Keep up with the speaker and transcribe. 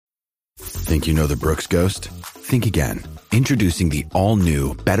Think you know the Brooks Ghost? Think again. Introducing the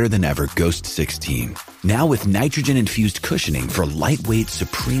all-new, better-than-ever Ghost 16. Now with nitrogen-infused cushioning for lightweight,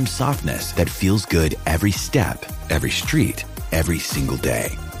 supreme softness that feels good every step, every street, every single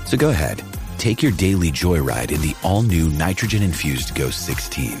day. So go ahead, take your daily joyride in the all-new nitrogen-infused Ghost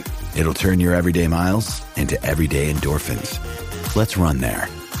 16. It'll turn your everyday miles into everyday endorphins. Let's run there.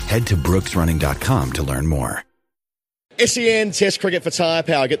 Head to brooksrunning.com to learn more. SEN Test Cricket for Tyre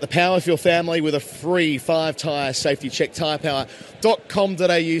Power. Get the power for your family with a free 5-tyre safety check.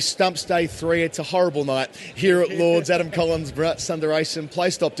 Tyrepower.com.au. Stumps Day 3. It's a horrible night here at Lords. Adam Collins, Bharat Sundaresan.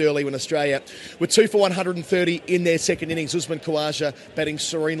 Play stopped early when Australia were 2 for 130 in their second innings. Usman Khawaja batting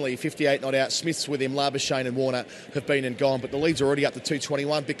serenely, 58 not out. Smith's with him. Labuschagne and Warner have been and gone. But the lead's already up to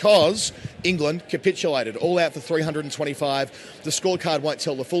 221 because England capitulated. All out for 325. The scorecard won't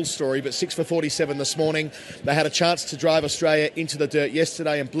tell the full story, but 6 for 47 this morning. They had a chance to drive Australia into the dirt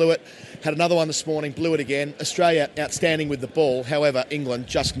yesterday and blew it. Had another one this morning, blew it again. Australia outstanding with the ball. However, England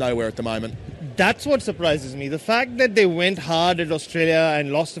just nowhere at the moment. That's what surprises me. The fact that they went hard at Australia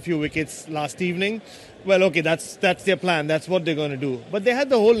and lost a few wickets last evening, well, okay, that's their plan. That's what they're going to do. But they had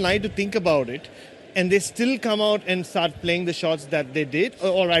the whole night to think about it, and they still come out and start playing the shots that they did.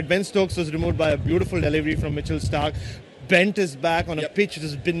 All right, Ben Stokes was removed by a beautiful delivery from Mitchell Starc. Bent his back on a pitch. It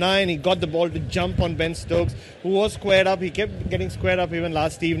was benign. He got the ball to jump on Ben Stokes, who was squared up. He kept getting squared up even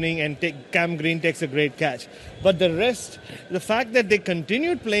last evening, and Cam Green takes a great catch. But the rest, the fact that they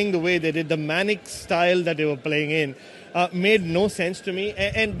continued playing the way they did, the manic style that they were playing in, made no sense to me.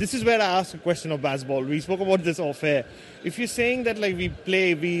 And this is where I ask a question of Bazball. We spoke about this off air. If you're saying that like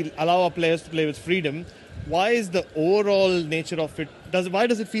we allow our players to play with freedom, why is the overall nature of it? Why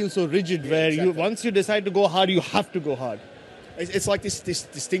does it feel so rigid? Where exactly. Once you decide to go hard, you have to go hard. It's like this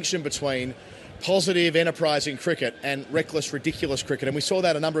distinction between positive, enterprising cricket and reckless, ridiculous cricket. And we saw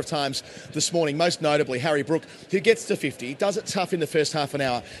that a number of times this morning, most notably Harry Brook, who gets to 50, does it tough in the first half an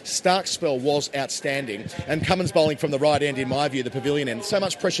hour. Stark's spell was outstanding. And Cummins bowling from the right end, in my view, the pavilion end. So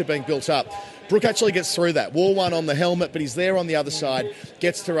much pressure being built up. Brook actually gets through that. Wall one on the helmet, but he's there on the other side,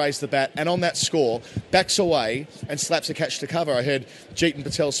 gets to raise the bat, and on that score, backs away and slaps a catch to cover. I heard Jeetan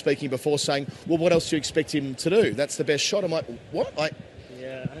Patel speaking before saying, well, what else do you expect him to do? That's the best shot. I'm like, what?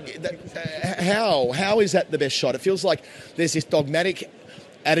 How is that the best shot? It feels like there's this dogmatic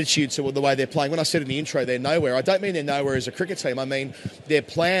attitude to the way they're playing. When I said in the intro they're nowhere, I don't mean they're nowhere as a cricket team. I mean their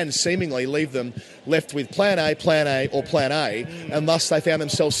plans seemingly leave them left with plan A, or plan A, and thus they found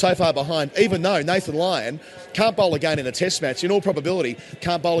themselves so far behind, even though Nathan Lyon can't bowl again in a test match, in all probability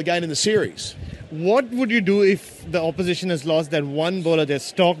can't bowl again in the series. What would you do if the opposition has lost that one bowler, their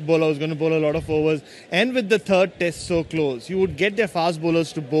stock bowler, who's going to bowl a lot of overs, and with the third test so close, you would get their fast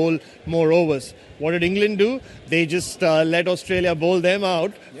bowlers to bowl more overs. What did England do? They just let Australia bowl them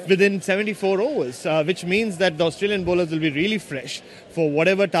out within 74 overs, which means that the Australian bowlers will be really fresh for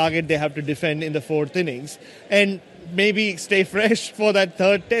whatever target they have to defend in the fourth innings. And maybe stay fresh for that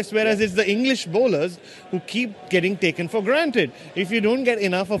third test, whereas it's the English bowlers who keep getting taken for granted. If you don't get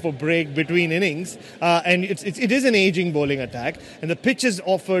enough of a break between innings, and it is an aging bowling attack, and the pitches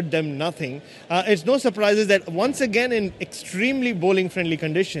offered them nothing, it's no surprises that once again in extremely bowling-friendly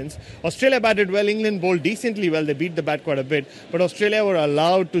conditions, Australia batted well, England bowled decently well, they beat the bat quite a bit, but Australia were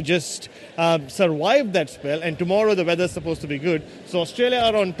allowed to just survive that spell, and tomorrow the weather's supposed to be good, so Australia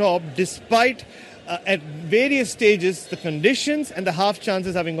are on top despite at various stages, the conditions and the half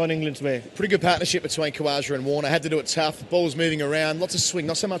chances having gone England's way. Pretty good partnership between Khawaja and Warner. Had to do it tough. The ball was moving around. Lots of swing.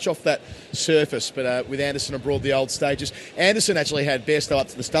 Not so much off that surface, but with Anderson abroad the old stages. Anderson actually had Bairstow up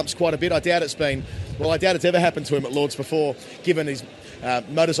to the stumps quite a bit. I doubt it's ever happened to him at Lords before, given his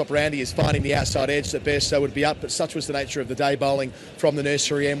modus operandi is finding the outside edge that Bairstow would be up, but such was the nature of the day bowling from the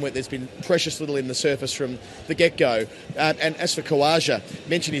nursery end, where there's been precious little in the surface from the get-go. And as for Khawaja,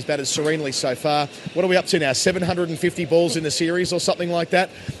 mentioned he's batted serenely so far. What are we up to now? 750 balls in the series or something like that?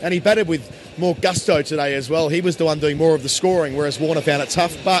 And he batted with more gusto today as well. He was the one doing more of the scoring, whereas Warner found it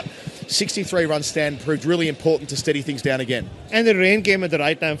tough, but 63-run stand proved really important to steady things down again. And the rain came at the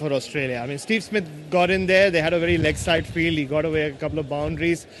right time for Australia. I mean, Steve Smith got in there. They had a very leg-side field. He got away a couple of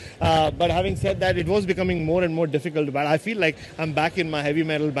boundaries. But having said that, it was becoming more and more difficult to bat. I feel like I'm back in my heavy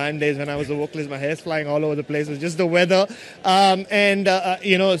metal band days when I was a vocalist. My hair's flying all over the place. It's just the weather. So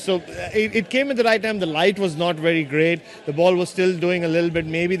it came at the right time. The light was not very great. The ball was still doing a little bit.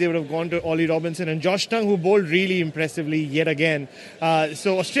 Maybe they would have gone to Ollie Robinson and Josh Tongue, who bowled really impressively yet again.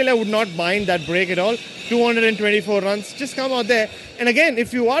 So Australia would not not mind that break at all. 224 runs, just come out there. And again,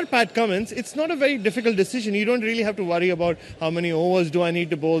 if you are Pat Cummins, it's not a very difficult decision. You don't really have to worry about how many overs do I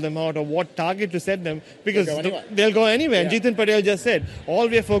need to bowl them out or what target to set them, because they'll go anywhere. And Jeetan Patel just said, all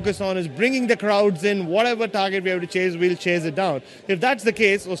we're focused on is bringing the crowds in. Whatever target we have to chase, we'll chase it down. If that's the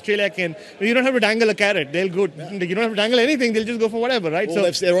case, Australia can, you don't have to dangle a carrot. They'll go, you don't have to dangle anything. They'll just go for whatever, right?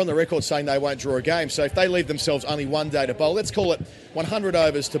 Well, they're on the record saying they won't draw a game. So if they leave themselves only one day to bowl, let's call it 100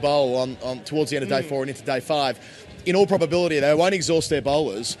 overs to bowl on towards the end of day 4 and into day 5. In all probability, they won't exhaust their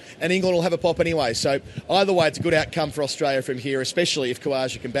bowlers, and England will have a pop anyway. So either way, it's a good outcome for Australia from here, especially if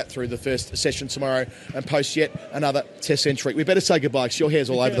Khawaja can bat through the first session tomorrow and post yet another Test century. We better say goodbye because your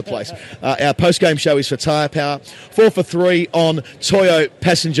hair's all over the place. Our post-game show is for Tyre Power. 4 for 3 on Toyo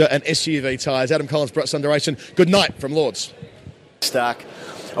passenger and SUV tyres. Adam Collins, Brett Sundaration. Good night from Lords. Stark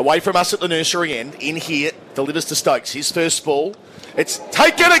away from us at the nursery end. In here, delivers to Stokes. His first ball. It's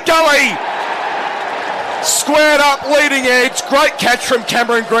taken a gully. Squared up, leading edge. Great catch from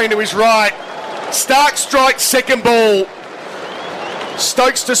Cameron Green to his right. Stark strikes second ball.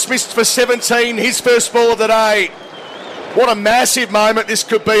 Stokes dismissed for 17. His first ball of the day. What a massive moment this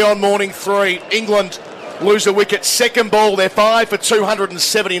could be on morning 3. England lose a wicket. Second ball, they're 5 for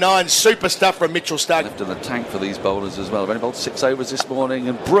 279. Super stuff from Mitchell Stark. Left in the tank for these bowlers as well. They've only bowled 6 overs this morning,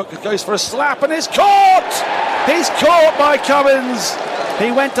 and Brook goes for a slap and is caught! He's caught by Cummins.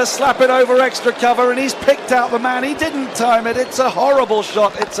 He went to slap it over extra cover and he's picked out the man. He didn't time it. It's a horrible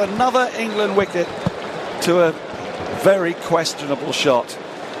shot. It's another England wicket to a very questionable shot.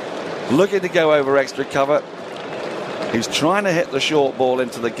 Looking to go over extra cover. He's trying to hit the short ball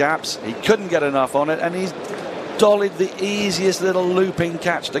into the gaps. He couldn't get enough on it, and he's dollied the easiest little looping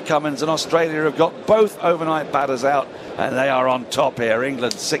catch to Cummins, and Australia have got both overnight batters out, and they are on top here.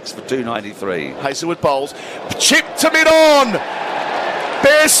 England 6 for 293. Hazlewood bowls. Chip to mid-on.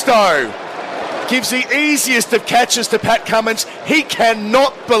 Bairstow gives the easiest of catches to Pat Cummins. He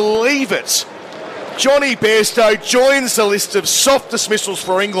cannot believe it. Johnny Bairstow joins the list of soft dismissals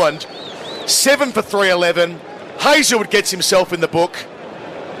for England. 7 for 311. Hazlewood gets himself in the book.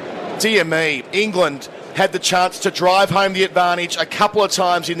 Dear me, England had the chance to drive home the advantage a couple of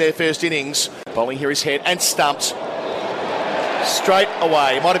times in their first innings. Bowling here is Head and stumped. Straight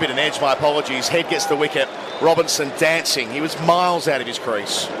away. It might have been an edge, my apologies. Head gets the wicket. Robinson dancing. He was miles out of his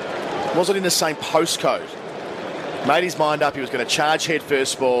crease. Wasn't in the same postcode. Made his mind up. He was going to charge Head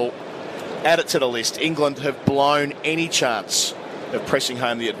first ball. Add it to the list. England have blown any chance of pressing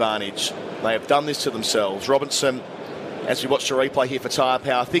home the advantage. They have done this to themselves. Robinson, as we watch the replay here for Tyre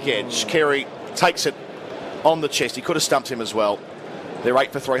Power, thick edge. Carey takes it on the chest. He could have stumped him as well. They're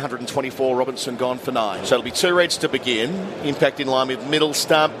 8 for 324. Robinson gone for 9. So it'll be 2 reds to begin. Impact in line with middle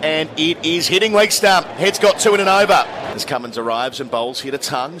stump, and it is hitting leg stump. Head's got 2 in and over. As Cummins arrives and bowls, hit a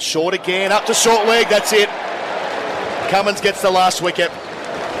tongue. Short again, up to short leg. That's it. Cummins gets the last wicket.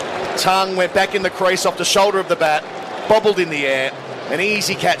 Tongue went back in the crease off the shoulder of the bat. Bobbled in the air. An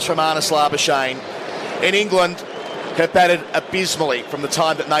easy catch from Arnis Labuschagne. And England have batted abysmally from the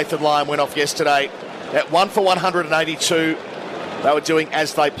time that Nathan Lyon went off yesterday. At 1 for 182. They were doing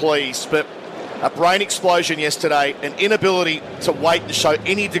as they pleased, but a brain explosion yesterday, an inability to wait to show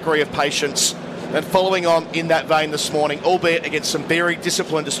any degree of patience, and following on in that vein this morning, albeit against some very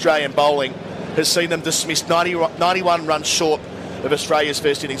disciplined Australian bowling, has seen them dismissed 91 runs short of Australia's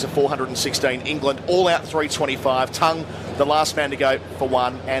first innings of 416. England all out 325. Tongue, the last man to go for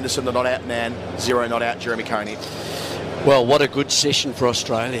 1. Anderson, the not out man. 0 not out. Jeremy Coney. Well, what a good session for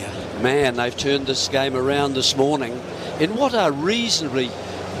Australia. Man, they've turned this game around this morning in what are reasonably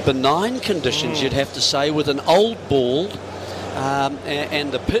benign conditions, you'd have to say, with an old ball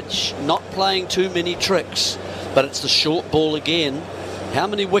and the pitch not playing too many tricks. But it's the short ball again. How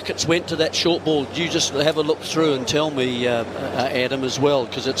many wickets went to that short ball? You just have a look through and tell me, Adam, as well,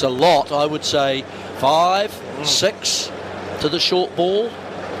 because it's a lot. I would say 5, 6 to the short ball.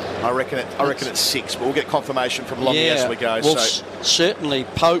 I reckon it's 6, but we'll get confirmation from Longy as we go. Well, certainly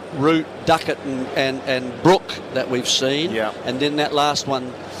Pope, Root, Duckett and Brook that we've seen. Yeah. And then that last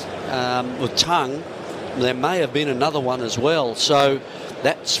one with Tongue, there may have been another one as well. So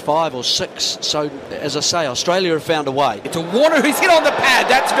that's 5 or 6. So, as I say, Australia have found a way. To Warner, who's hit on the pad.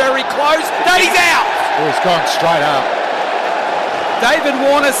 That's very close. No, he's out. Oh, he's gone straight up. David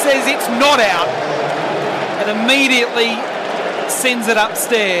Warner says it's not out. And immediately sends it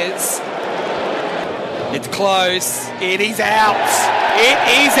upstairs. It's close. It is out. It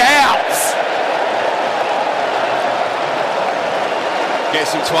is out.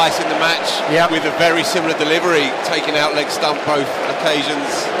 Gets him twice in the match with a very similar delivery, taking out leg stump both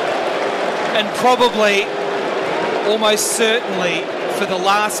occasions. And probably, almost certainly, for the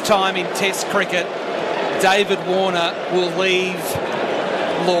last time in Test cricket, David Warner will leave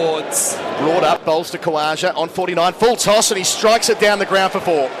Lords. Brought up, bowls to Khawaja on 49, full toss, and he strikes it down the ground for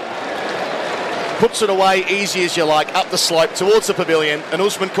 4. Puts it away easy as you like, up the slope towards the pavilion, and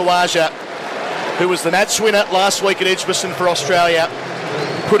Usman Khawaja, who was the match winner last week at Edgbaston for Australia,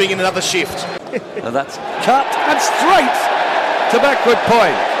 putting in another shift. And that's cut and straight to backward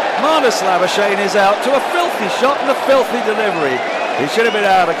point. Marnus Labuschagne is out to a filthy shot and a filthy delivery. He should have been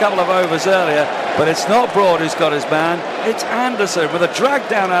out a couple of overs earlier, but it's not Broad who's got his man. It's Anderson with a drag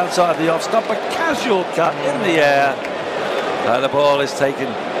down outside the off stump, a casual cut in the air. The ball is taken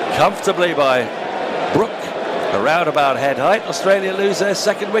comfortably by Brook, around about head height. Australia lose their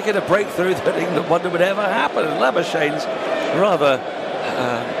second wicket, a breakthrough that England wondered would ever happen. And Labuschagne's rather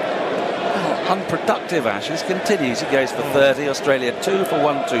unproductive ashes continues. He goes for 30. Australia 2 for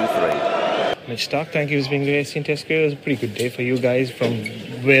 1, 2, 3. Mitch Starc, thank you for being graced in Test cricket. It was a pretty good day for you guys from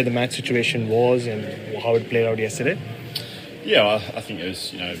where the match situation was and how it played out yesterday. Yeah, I think it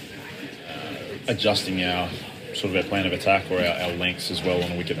was, adjusting our plan of attack or our lengths as well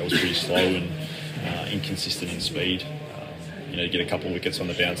on a wicket that was pretty slow and inconsistent in speed. To get a couple of wickets on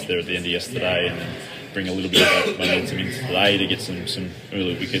the bounce there at the end of yesterday and then bring a little bit of that momentum into today to get some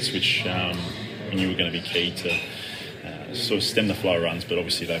early wickets, which we knew were going to be key to sort of stem the flow of runs, but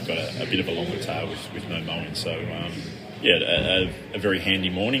obviously they've got a bit of a longer tail with no mowing. So, a very handy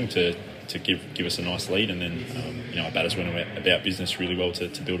morning to give us a nice lead, and then our batters went about business really well to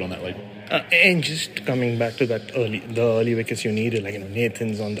build on that lead. And just coming back to that the early wickets you needed,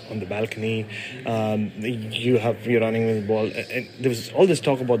 Nathan's on the balcony, you're running with the ball, and there was all this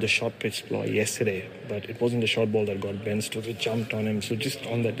talk about the short pitch ploy yesterday, but it wasn't the short ball that got Ben Stokes, it jumped on him. So just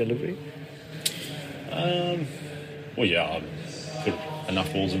on that delivery. I put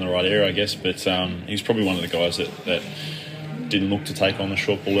enough balls in the right area, I guess, but he's probably one of the guys that didn't look to take on the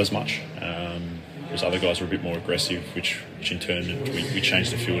short ball as much. Whereas other guys were a bit more aggressive, which in turn we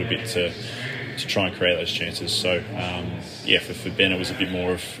changed the field a bit to try and create those chances. So for Ben it was a bit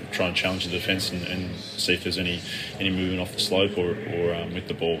more of trying to challenge the defence and see if there's any movement off the slope or with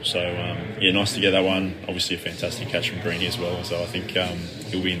the ball. So nice to get that one. Obviously a fantastic catch from Greeny as well. So I think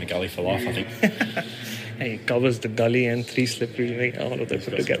he'll be in the gully for life, I think. He covers the gully and 3 slippery, all of them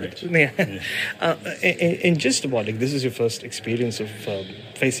put together. And just about this is your first experience of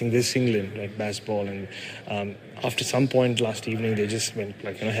facing this England, like baseball, and after some point last evening they just went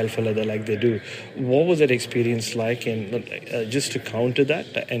hell for leather like they do. What was that experience like? And just to counter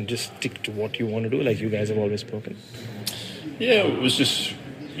that and just stick to what you want to do, like you guys have always spoken. Yeah, it was just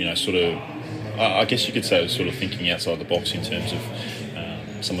I guess you could say it was sort of thinking outside the box in terms of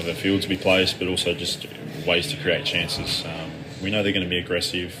some of our fields we placed, but also just ways to create chances. We know they're going to be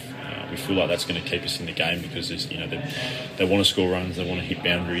aggressive. We feel like that's going to keep us in the game because they want to score runs, they want to hit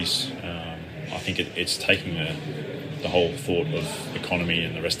boundaries. I think it's taking the whole thought of economy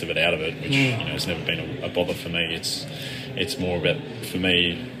and the rest of it out of it, which has never been a bother for me. It's more about, for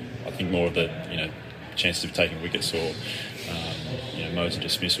me, I think more of the chances of taking wickets or modes of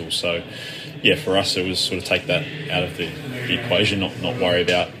dismissal. So for us it was sort of take that out of the equation, not worry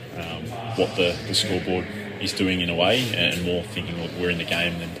about what the scoreboard is doing in a way, and more thinking, look, we're in the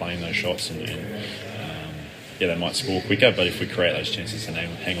game and then playing those shots and they might score quicker, but if we create those chances and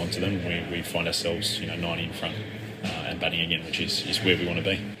hang on to them, we find ourselves 90 in front and batting again, which is where we want to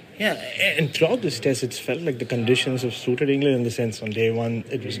be. Yeah, and throughout this test, it's felt like the conditions have suited England in the sense on day one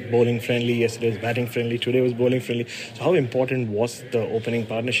it was bowling friendly, yesterday it was batting friendly, today was bowling friendly. So how important was the opening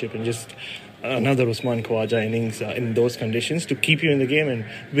partnership and just another Usman Khawaja innings in those conditions to keep you in the game and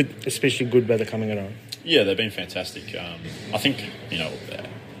with especially good weather coming around? Yeah, they've been fantastic. I think,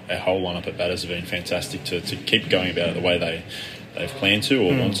 our whole lineup of batters have been fantastic to keep going about it the way they've planned to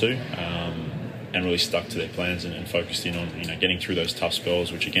or want to. And really stuck to their plans and focused in on getting through those tough spells,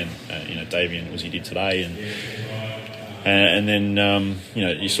 which again Davian was he did today, and then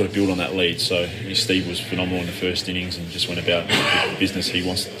you sort of build on that lead. So Steve was phenomenal in the first innings and just went about the business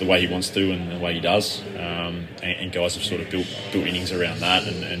the way he wants to and the way he does, and guys have sort of built innings around that.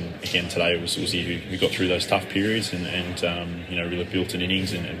 And again today it was he who got through those tough periods and really built an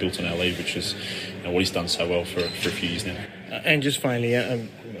innings and built on our lead, which is what he's done so well for a few years now. And just finally,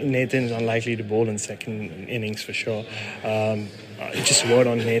 Nathan's unlikely to bowl in second innings for sure. Just a word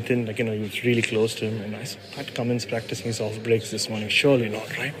on Nathan, he was really close to him, and I saw Pat Cummins practicing his off breaks this morning. Surely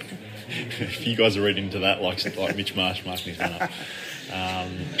not, right? If you guys are reading into that, like Mitch Marsh marking his run up. I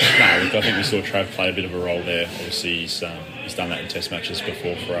think we saw Trav play a bit of a role there. Obviously, he's done that in Test matches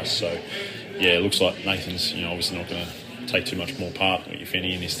before for us. So, it looks like Nathan's obviously not going to take too much more part, if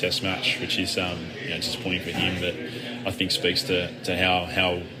any, in this Test match, which is disappointing for him. But I think speaks to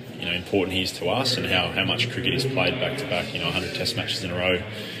how important he is to us, and how much cricket he's played back to back. 100 Test matches in a row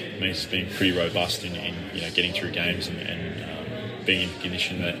means he's been pretty robust in getting through games and being in the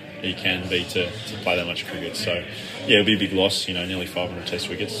condition that he can be to play that much cricket. So yeah, it'll be a big loss. Nearly 500 Test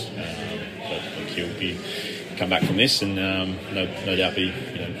wickets, but he'll come back from this and no doubt be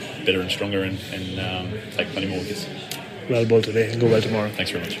better and stronger and take plenty more wickets. Well bowled today. Go well tomorrow.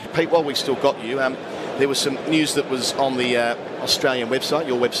 Thanks very much. Pete, while we still got you, there was some news that was on the Australian website,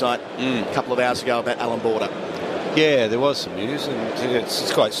 your website, a couple of hours ago about Alan Border. Yeah, there was some news, and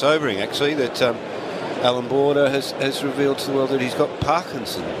it's quite sobering actually that Alan Border has revealed to the world that he's got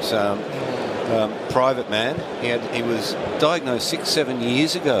Parkinson's. Private man. He was diagnosed 6-7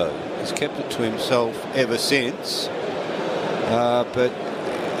 years ago. He's kept it to himself ever since. But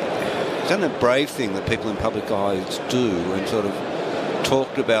he's done a brave thing that people in public eyes do, and sort of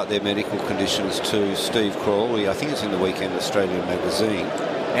talked about their medical conditions to Steve Crawley. I think it's in the Weekend Australian magazine.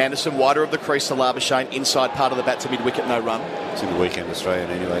 Anderson, wider of the crease to Labuschagne, inside part of the bat to mid-wicket, no run. It's in the Weekend Australian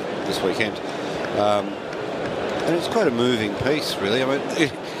anyway, this weekend. And it's quite a moving piece, really. I mean,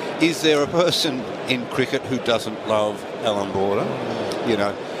 is there a person in cricket who doesn't love Alan Border?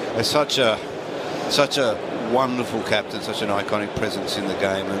 As such a wonderful captain, such an iconic presence in the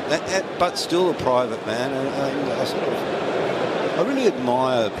game, but still a private man. And I really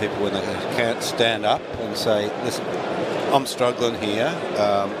admire people when they can't stand up and say, listen, I'm struggling here,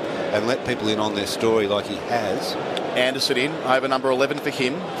 and let people in on their story like he has. Anderson in, over number 11 for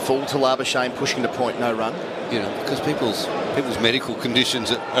him, full to Labuschagne, pushing to point, no run. Because people's medical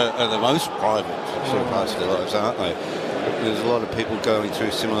conditions are the most private sort of parts of their lives, aren't they? There's a lot of people going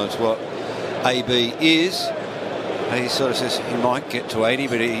through similar to what AB is. He sort of says he might get to 80,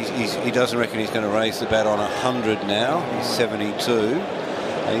 but he doesn't reckon he's going to raise the bat on 100 now. He's 72.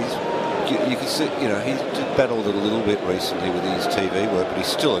 You can see, he's battled it a little bit recently with his TV work, but he's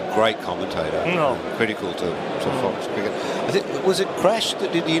still a great commentator. Critical to Fox Cricket. I think, was it Crash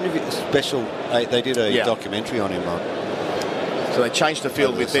that did the interview? Special. They did a documentary on him. So they changed the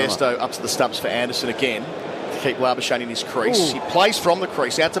field with Bairstow up to the stumps for Anderson again to keep Labuschagne in his crease. Ooh. He plays from the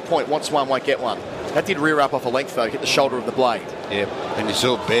crease out to point. Wants one, won't get one. That did rear up off a length though, hit the shoulder of the blade. Yep, and you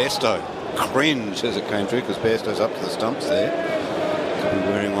saw Bairstow cringe as it came through because Bairstow's up to the stumps there. Could be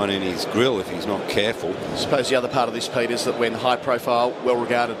wearing one in his grill if he's not careful. I suppose the other part of this, Pete, is that when high-profile,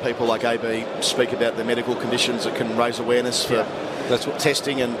 well-regarded people like AB speak about their medical conditions, it can raise awareness for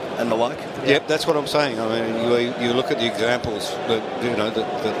testing and the like. Yep, that's what I'm saying. I mean, you look at the examples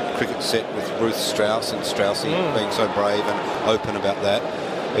that cricket set with Ruth Strauss and Straussy being so brave and open about that.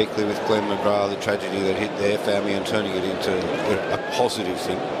 Equally with Glenn McGrath, the tragedy that hit their family and turning it into a positive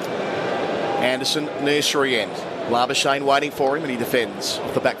thing. Anderson, nursery end. Labuschagne waiting for him and he defends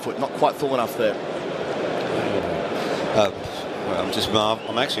off the back foot. Not quite full enough there.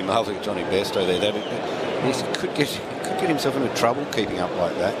 I'm actually marvelling at Johnny Bairstow there. He could get himself into trouble keeping up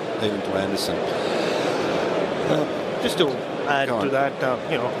like that, even to Anderson. Just to add to that,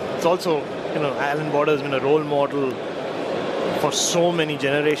 it's also, Alan Border has been a role model for so many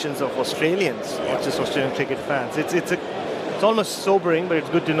generations of Australians, not just Australian cricket fans. It's almost sobering, but it's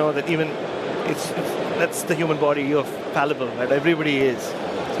good to know that even that's the human body. You're fallible, right? Everybody is.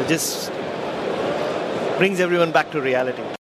 So it just brings everyone back to reality.